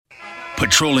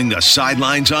patrolling the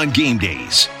sidelines on game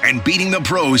days and beating the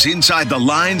pros inside the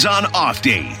lines on off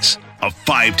days. A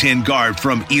 5'10" guard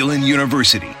from Elon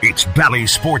University. It's Bally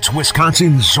Sports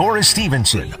Wisconsin Zora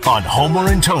Stephenson on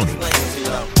Homer and Tony.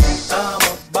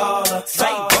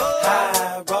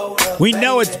 We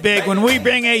know it's big when we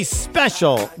bring a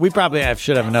special,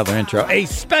 should have another intro, a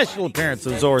special appearance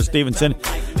of Zora Stephenson,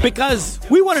 because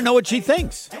we want to know what she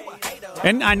thinks.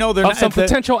 And I know they're not some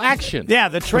potential action. Yeah,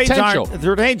 the trades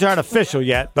aren't official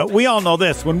yet, but we all know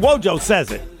this. When Wojo says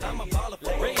it,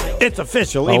 it's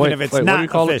official, if it's not what do you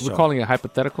call official. We're calling it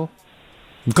hypothetical?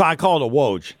 I call it a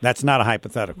Woj. That's not a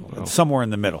hypothetical. It's somewhere in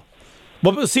the middle.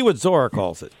 But we'll see what Zora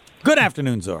calls it. Good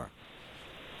afternoon, Zora.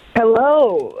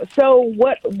 Hello. So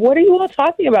what are you all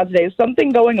talking about today? Is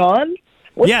something going on?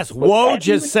 Woj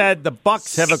has said the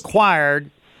Bucks have acquired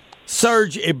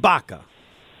Serge Ibaka.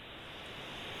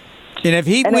 And if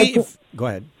he leaves... Go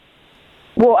ahead.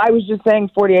 Well, I was just saying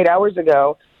 48 hours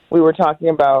ago, we were talking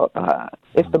about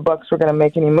if the Bucks were going to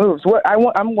make any moves.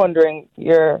 I'm wondering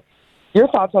your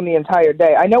thoughts on the entire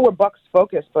day. I know we're Bucks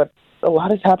focused, but a lot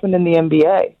has happened in the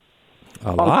NBA.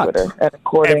 A lot. Twitter,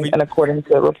 and according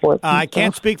to reports. I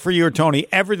can't speak for you or Tony.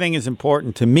 Everything is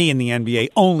important to me in the NBA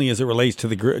only as it relates to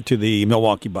the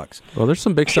Milwaukee Bucks. Well, there's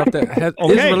some big stuff that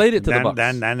is related to the Bucks.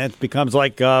 Then it becomes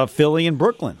like Philly and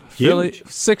Brooklyn. Philly,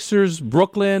 Sixers,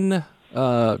 Brooklyn,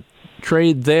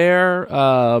 trade there.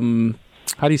 How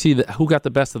do you see that? Who got the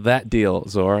best of that deal,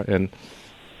 Zora? And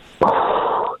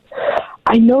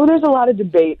I know there's a lot of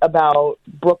debate about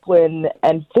Brooklyn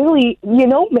and Philly.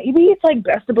 Maybe it's like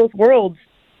best of both worlds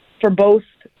for both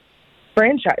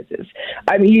franchises.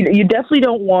 I mean, you definitely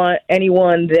don't want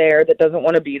anyone there that doesn't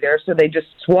want to be there, so they just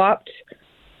swapped,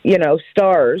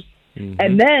 stars. Mm-hmm.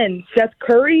 And then Seth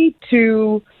Curry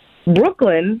to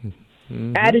Brooklyn,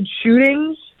 added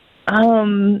shooting.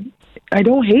 I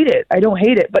don't hate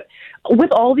it. But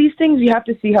with all these things, you have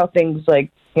to see how things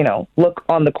look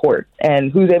on the court and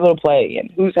who's able to play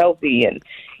and who's healthy and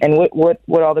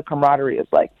what all the camaraderie is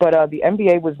like. But the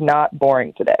NBA was not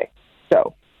boring today.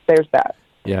 So there's that.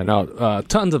 Yeah, no,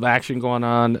 tons of action going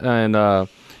on. And,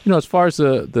 as far as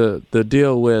the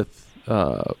deal with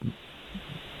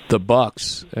the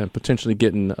Bucks and potentially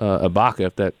getting Ibaka,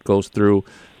 if that goes through,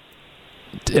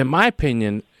 in my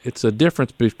opinion, it's a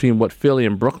difference between what Philly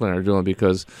and Brooklyn are doing,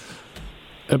 because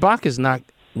Ibaka is not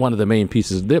one of the main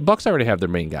pieces. The Bucks already have their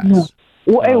main guys. No.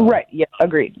 Well, right. Yeah,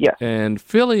 agreed. Yeah. And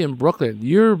Philly and Brooklyn,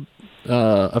 you're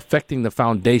affecting the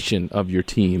foundation of your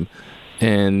team,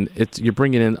 and you're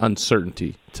bringing in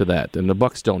uncertainty to that, and the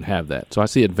Bucks don't have that. So I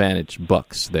see advantage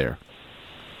Bucks there.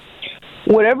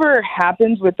 Whatever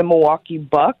happens with the Milwaukee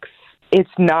Bucks, it's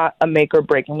not a make or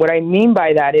break. And what I mean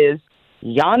by that is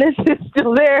Giannis is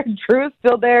still there, Drew is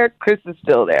still there, Chris is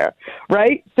still there,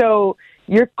 right? So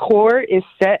your core is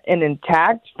set and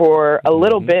intact for a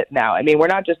little bit now. I mean, we're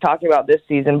not just talking about this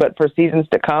season, but for seasons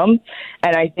to come.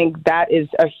 And I think that is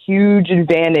a huge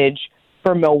advantage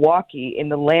for Milwaukee in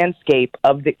the landscape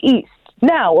of the East.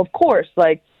 Now, of course,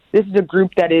 this is a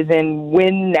group that is in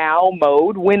win now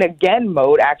mode, win again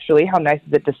mode, actually. How nice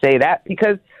is it to say that?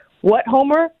 Because what,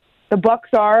 Homer? The Bucks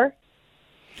are...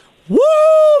 Woo!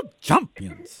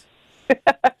 Champions!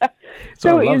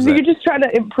 So you're just trying to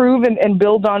improve and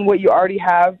build on what you already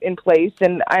have in place.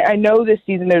 And I know this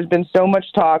season there's been so much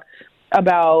talk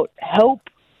about help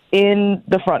in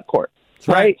the front court,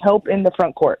 right? Help in the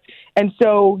front court. And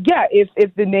so, yeah,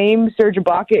 if the name Serge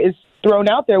Ibaka is thrown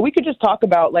out there, we could just talk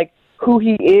about, who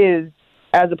he is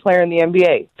as a player in the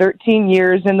NBA. 13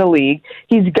 years in the league.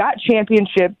 He's got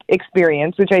championship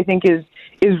experience, which I think is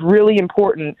really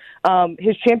important.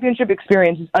 His championship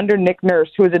experience is under Nick Nurse,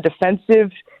 who is a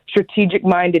defensive,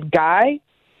 strategic-minded guy.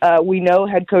 We know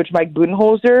head coach Mike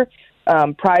Budenholzer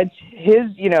prides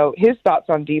his thoughts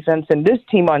on defense and this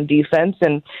team on defense.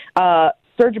 And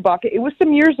Serge Ibaka, it was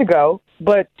some years ago,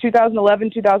 but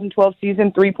 2011-2012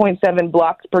 season, 3.7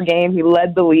 blocks per game. He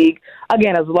led the league.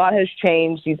 Again, a lot has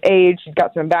changed. He's aged. He's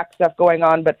got some back stuff going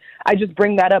on. But I just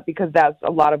bring that up because that's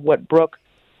a lot of what Brooke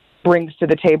brings to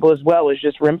the table as well, is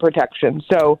just rim protection.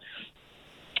 So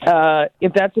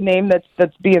if that's a name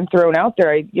that's being thrown out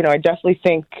there, I definitely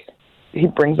think he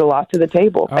brings a lot to the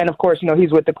table. And of course,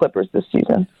 he's with the Clippers this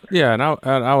season. Yeah, and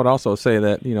I would also say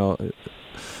that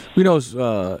we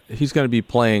know he's going to be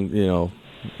playing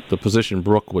the position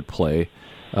Brooke would play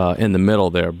in the middle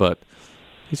there, but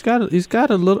he's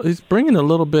bringing a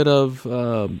little bit of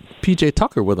PJ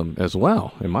Tucker with him as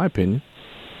well, in my opinion.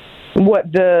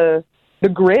 What the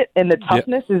grit and the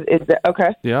toughness is that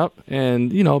okay? Yep, and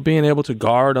being able to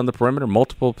guard on the perimeter,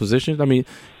 multiple positions. I mean,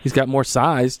 he's got more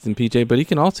size than PJ, but he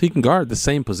can guard the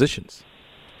same positions.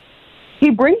 He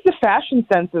brings the fashion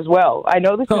sense as well. I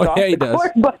know this is off the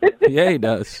court, but yeah, he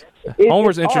does.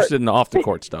 Homer's interested in the off the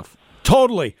court stuff.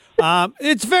 Totally.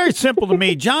 It's very simple to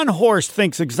me. John Horst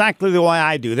thinks exactly the way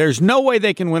I do. There's no way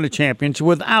they can win a championship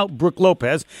without Brook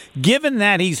Lopez. Given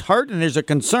that he's hurt and there's a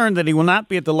concern that he will not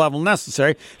be at the level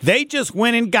necessary, they just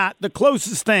went and got the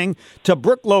closest thing to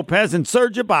Brook Lopez and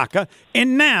Serge Ibaka.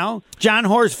 And now John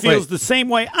Horst feels the same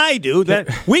way I do,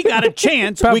 that we got a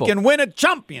chance we can win a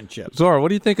championship. Zora, what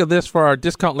do you think of this for our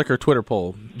Discount Liquor Twitter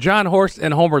poll? John Horst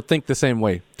and Homer think the same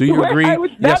way. Do you agree?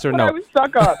 Yes or no? I was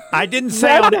stuck on. I didn't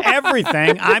say on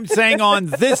everything. I'm saying on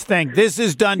this thing. This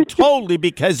is done totally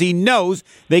because he knows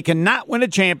they cannot win a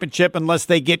championship unless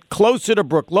they get closer to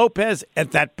Brook Lopez at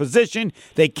that position.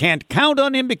 They can't count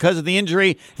on him because of the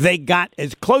injury. They got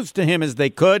as close to him as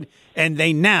they could, and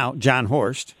they now, John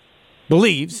Horst,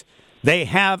 believes they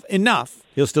have enough.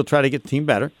 He'll still try to get the team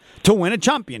better to win a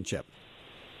championship.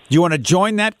 Do you want to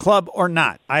join that club or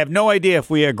not? I have no idea if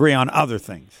we agree on other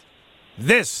things.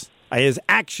 His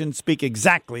actions speak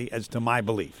exactly as to my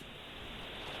belief.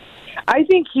 I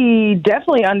think he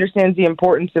definitely understands the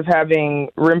importance of having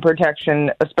rim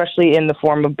protection, especially in the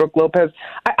form of Brook Lopez.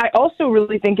 I also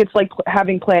really think it's like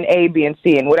having plan A, B, and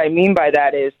C. And what I mean by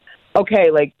that is, okay,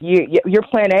 like your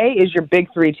plan A is your big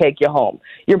three take you home.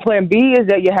 Your plan B is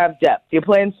that you have depth. Your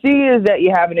plan C is that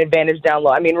you have an advantage down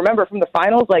low. I mean, remember from the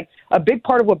finals, like a big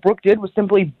part of what Brook did was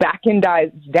simply back and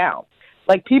dive down.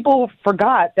 Like, people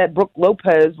forgot that Brook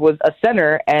Lopez was a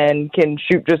center and can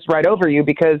shoot just right over you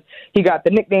because he got the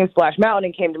nickname Splash Mountain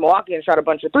and came to Milwaukee and shot a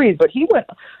bunch of threes. But he went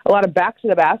a lot of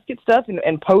back-to-the-basket stuff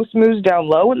and post moves down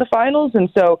low in the finals. And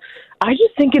so I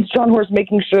just think it's John Horst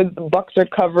making sure that the Bucks are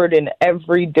covered in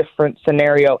every different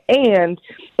scenario. And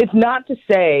it's not to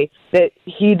say that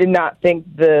he did not think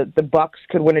the Bucks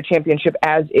could win a championship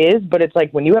as is, but it's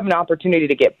like when you have an opportunity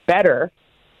to get better,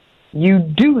 you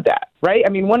do that, right? I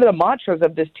mean, one of the mantras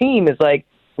of this team is like,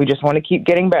 we just want to keep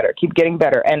getting better, keep getting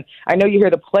better. And I know you hear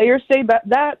the players say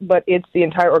that, but it's the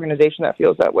entire organization that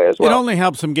feels that way as well. It only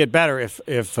helps them get better if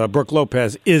Brook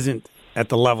Lopez isn't at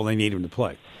the level they need him to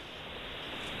play.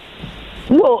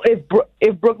 Well,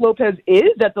 if Brook Lopez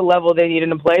is at the level they need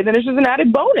him to play, then it's just an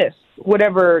added bonus.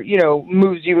 Whatever,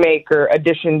 moves you make or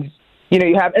additions,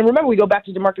 you have. And remember, we go back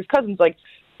to DeMarcus Cousins, like,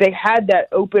 they had that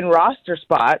open roster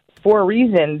spot for a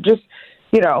reason. Just,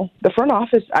 the front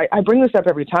office, I bring this up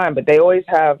every time, but they always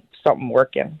have something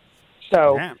working.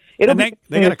 So they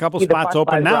got a couple spots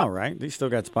open now, right? They still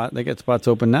got they got spots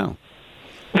open now.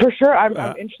 For sure. I'm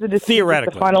interested to see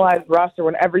the finalized roster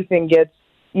when everything gets,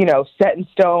 set in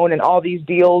stone and all these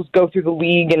deals go through the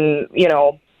league and,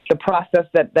 the process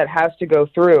that has to go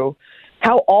through.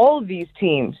 How all of these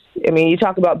teams, I mean, you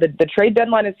talk about the trade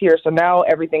deadline is here, so now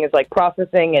everything is like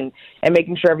processing and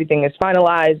making sure everything is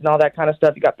finalized and all that kind of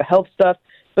stuff. You got the health stuff,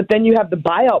 but then you have the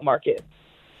buyout market.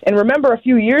 And remember, a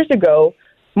few years ago,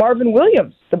 Marvin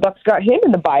Williams, the Bucks got him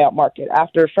in the buyout market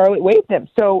after Charlotte waived him.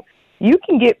 So you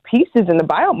can get pieces in the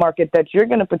buyout market that you're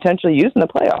going to potentially use in the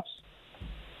playoffs.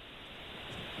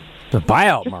 The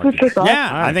buyout market? Yeah,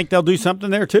 I think they'll do something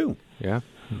there too. Yeah.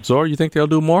 Zora, you think they'll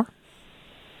do more?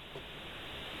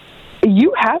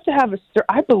 You have to have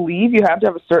I believe you have to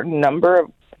have a certain number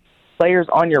of players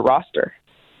on your roster.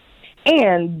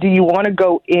 And do you want to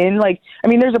go in,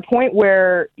 there's a point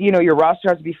where, your roster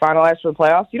has to be finalized for the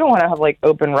playoffs. You don't want to have,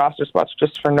 open roster spots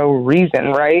just for no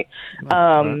reason, right?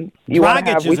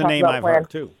 Dragic is a name I've heard,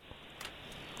 too.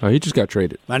 Oh, he just got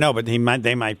traded. I know, but they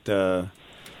might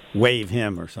waive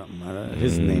him or something.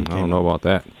 His name I don't know about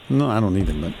that. No, I don't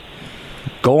either, but...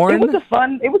 Gorn? It was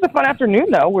a fun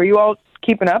afternoon, though. Were you all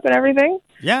keeping up and everything?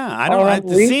 Yeah, it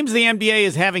seems the NBA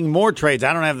is having more trades.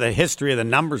 I don't have the history of the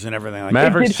numbers and everything like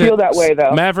that. It did feel that way,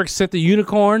 though. Mavericks sent the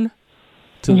unicorn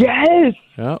to yes.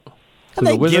 To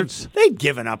the Wizards. They've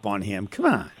given up on him. Come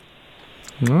on.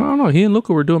 I don't know. He and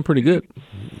Luka were doing pretty good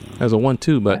as a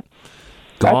 1-2, but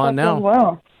gone now.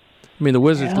 Well. I mean, the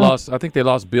Wizards lost. I think they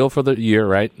lost Bill for the year,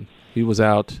 right? He was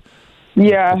out.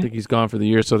 Yeah. I think he's gone for the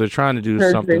year, so they're trying to do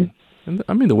something. And,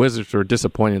 the Wizards were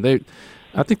disappointed.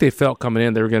 I think they felt coming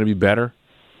in they were going to be better.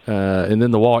 And then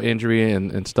the Wall injury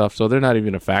and stuff, so they're not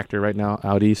even a factor right now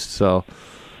out east. So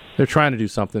they're trying to do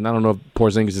something. I don't know if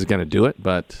Porzingis is going to do it,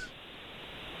 but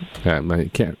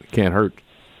it can't hurt.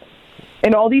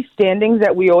 And all these standings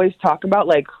that we always talk about,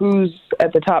 like who's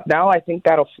at the top now, I think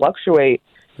that'll fluctuate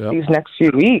these next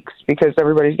few weeks because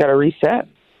everybody's got to reset.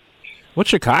 What's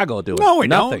Chicago doing? No,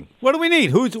 Nothing. Don't. What do we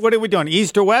need? What are we doing?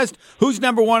 East or West? Who's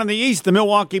number one in the East? The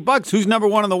Milwaukee Bucks. Who's number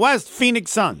one in the West?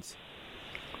 Phoenix Suns.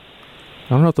 I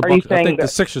don't know if the Bucks. I think the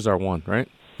Sixers are one, right?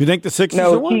 You think the Sixers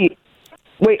are one?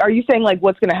 Wait, are you saying like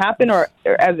what's going to happen or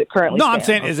as it currently stands? No, I'm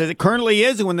saying as it currently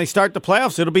is, and when they start the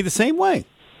playoffs, it'll be the same way.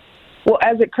 Well,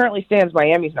 as it currently stands,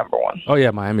 Miami's number one. Oh,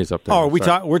 yeah, Miami's up there. Oh,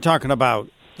 we're talking about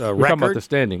the record? We're talking about the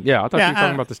standing. Yeah, I thought you were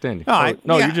talking about the standing.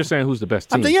 You're just saying who's the best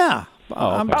team. Yeah.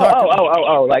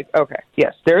 Like, okay.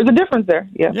 Yes, there is a difference there.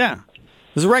 Yeah. Yeah.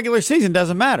 Because the regular season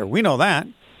doesn't matter. We know that.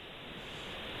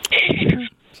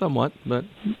 Somewhat, but...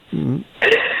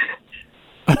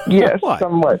 Yes, What?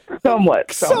 somewhat.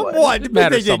 It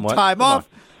matters they somewhat. Time off.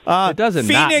 It doesn't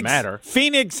not matter.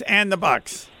 Phoenix and the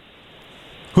Bucks.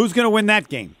 Who's going to win that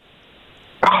game?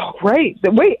 Oh, right.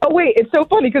 Wait. It's so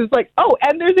funny because it's like,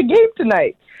 and there's a game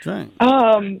tonight. That's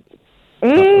right.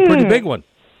 A pretty big one.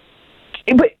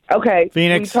 But, okay.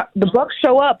 Phoenix. The Bucks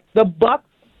show up. They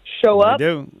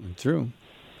do. True.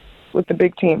 With the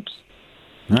big teams.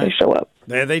 Right. They show up.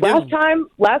 There they do.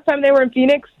 Last time they were in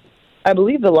Phoenix, I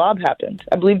believe the lob happened.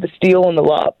 I believe the steal and the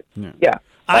lob. Yeah.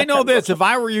 I know this. If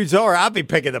I were you, Zora, I'd be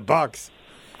picking the Bucks.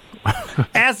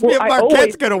 Ask me if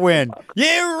Marquette's going to win.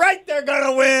 Yeah, right. They're going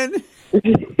to win.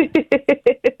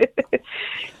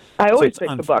 I always pick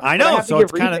the Bucks. I know. I have to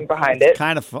give reasoning behind it.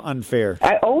 Kind of unfair.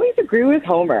 I always agree with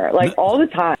Homer, like all the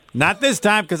time. Not this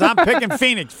time because I'm picking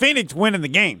Phoenix. Phoenix winning the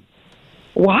game.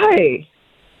 Why?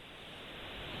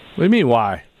 What do you mean,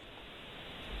 why?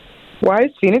 Why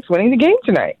is Phoenix winning the game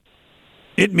tonight?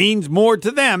 It means more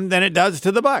to them than it does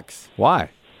to the Bucks. Why?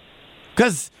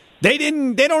 Because they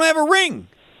don't have a ring.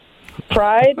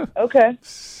 Pride? Okay.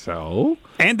 So?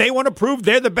 And they want to prove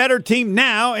they're the better team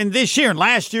now and this year. And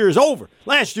last year is over.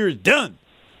 Last year is done.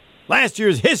 Last year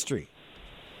is history.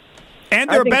 And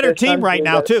they're a better team right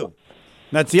now, too.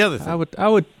 That's the other thing. I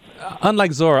would.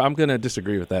 Unlike Zora, I'm going to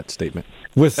disagree with that statement.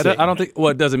 I don't think.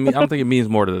 Well, it doesn't mean. I don't think it means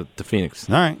more to Phoenix.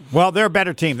 All right. Well, they're a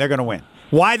better team. They're going to win.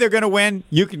 Why they're going to win?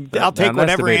 I'll take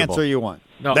whatever answer you want.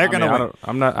 No, they're going to win.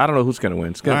 I don't know who's going to win.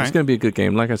 It's going to be a good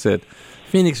game. Like I said,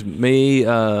 Phoenix may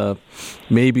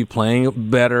be playing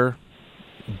better,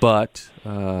 but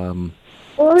well,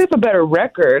 they have a better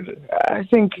record. I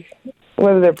think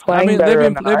whether they're playing better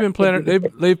or not.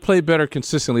 They've played better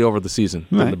consistently over the season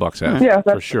than the Bucks have. Yeah,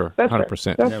 for sure,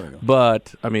 100%.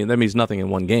 But that means nothing in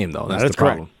one game, though. That's the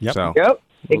problem. Yep. So, yep.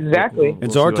 Exactly.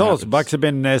 And Zora told us the Bucks have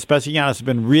been, especially Giannis, have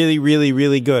been really, really,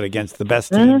 really good against the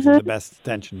best teams and the best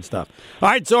attention stuff. All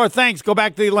right, Zora, thanks. Go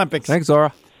back to the Olympics. Thanks,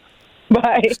 Zora.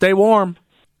 Bye. Stay warm.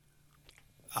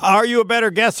 Are you a better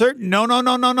guesser? No.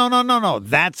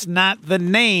 That's not the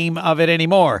name of it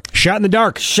anymore. Shot in the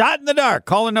dark. Shot in the dark.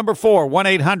 Caller number 4,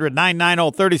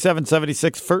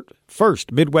 1-800-990-3776.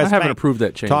 First Midwest I haven't Bank. approved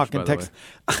that change, Talk and text.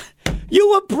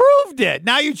 You approved it.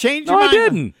 Now you changed your mind. No, I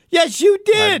didn't. Yes, you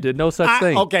did. I did no such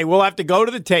thing. Okay, we'll have to go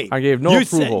to the tape. I gave no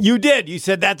approval. You did. You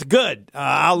said that's good.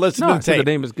 I'll listen to the tape. I said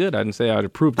the name is good. I didn't say I'd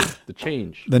approved the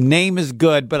change. The name is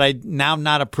good, but I'm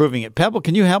not approving it. Pebble,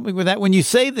 can you help me with that? When you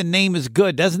say the name is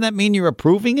good, doesn't that mean you're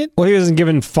approving it? Well, he hasn't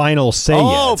given final say yet.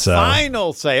 Oh,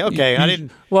 final say. Okay, I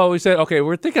didn't. Well, we said, okay,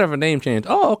 we're thinking of a name change.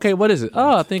 Oh, okay, what is it?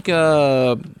 Oh, I think,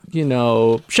 Shot in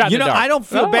the Dark. I don't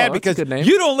feel bad because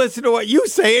you don't listen to what you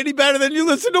say any better than you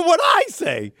listen to what I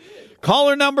say.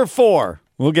 Caller number 4.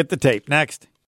 We'll get the tape next.